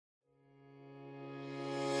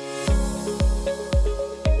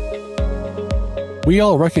We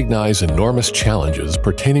all recognize enormous challenges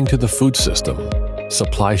pertaining to the food system: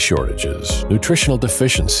 supply shortages, nutritional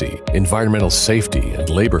deficiency, environmental safety, and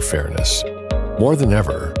labor fairness. More than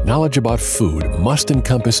ever, knowledge about food must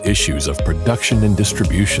encompass issues of production and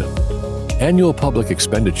distribution. Annual public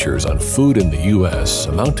expenditures on food in the U.S.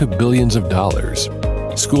 amount to billions of dollars.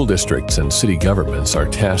 School districts and city governments are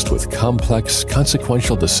tasked with complex,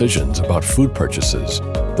 consequential decisions about food purchases.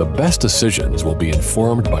 The best decisions will be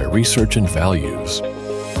informed by research and values.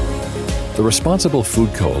 The Responsible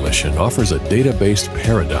Food Coalition offers a data-based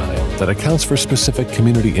paradigm that accounts for specific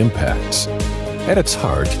community impacts. At its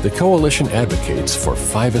heart, the Coalition advocates for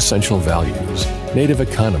 5 essential values: native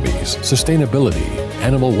economies, sustainability,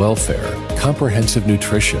 animal welfare, comprehensive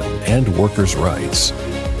nutrition, and workers' rights.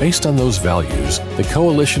 Based on those values, the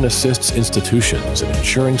Coalition assists institutions in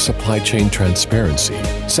ensuring supply chain transparency,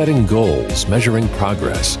 setting goals, measuring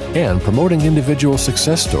progress, and promoting individual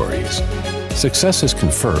success stories. Success is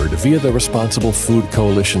conferred via the Responsible Food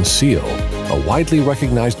Coalition Seal, a widely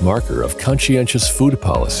recognized marker of conscientious food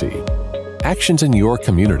policy. Actions in your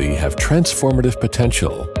community have transformative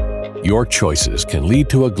potential. Your choices can lead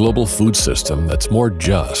to a global food system that's more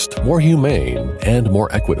just, more humane, and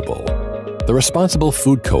more equitable. The Responsible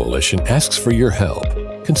Food Coalition asks for your help.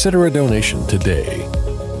 Consider a donation today.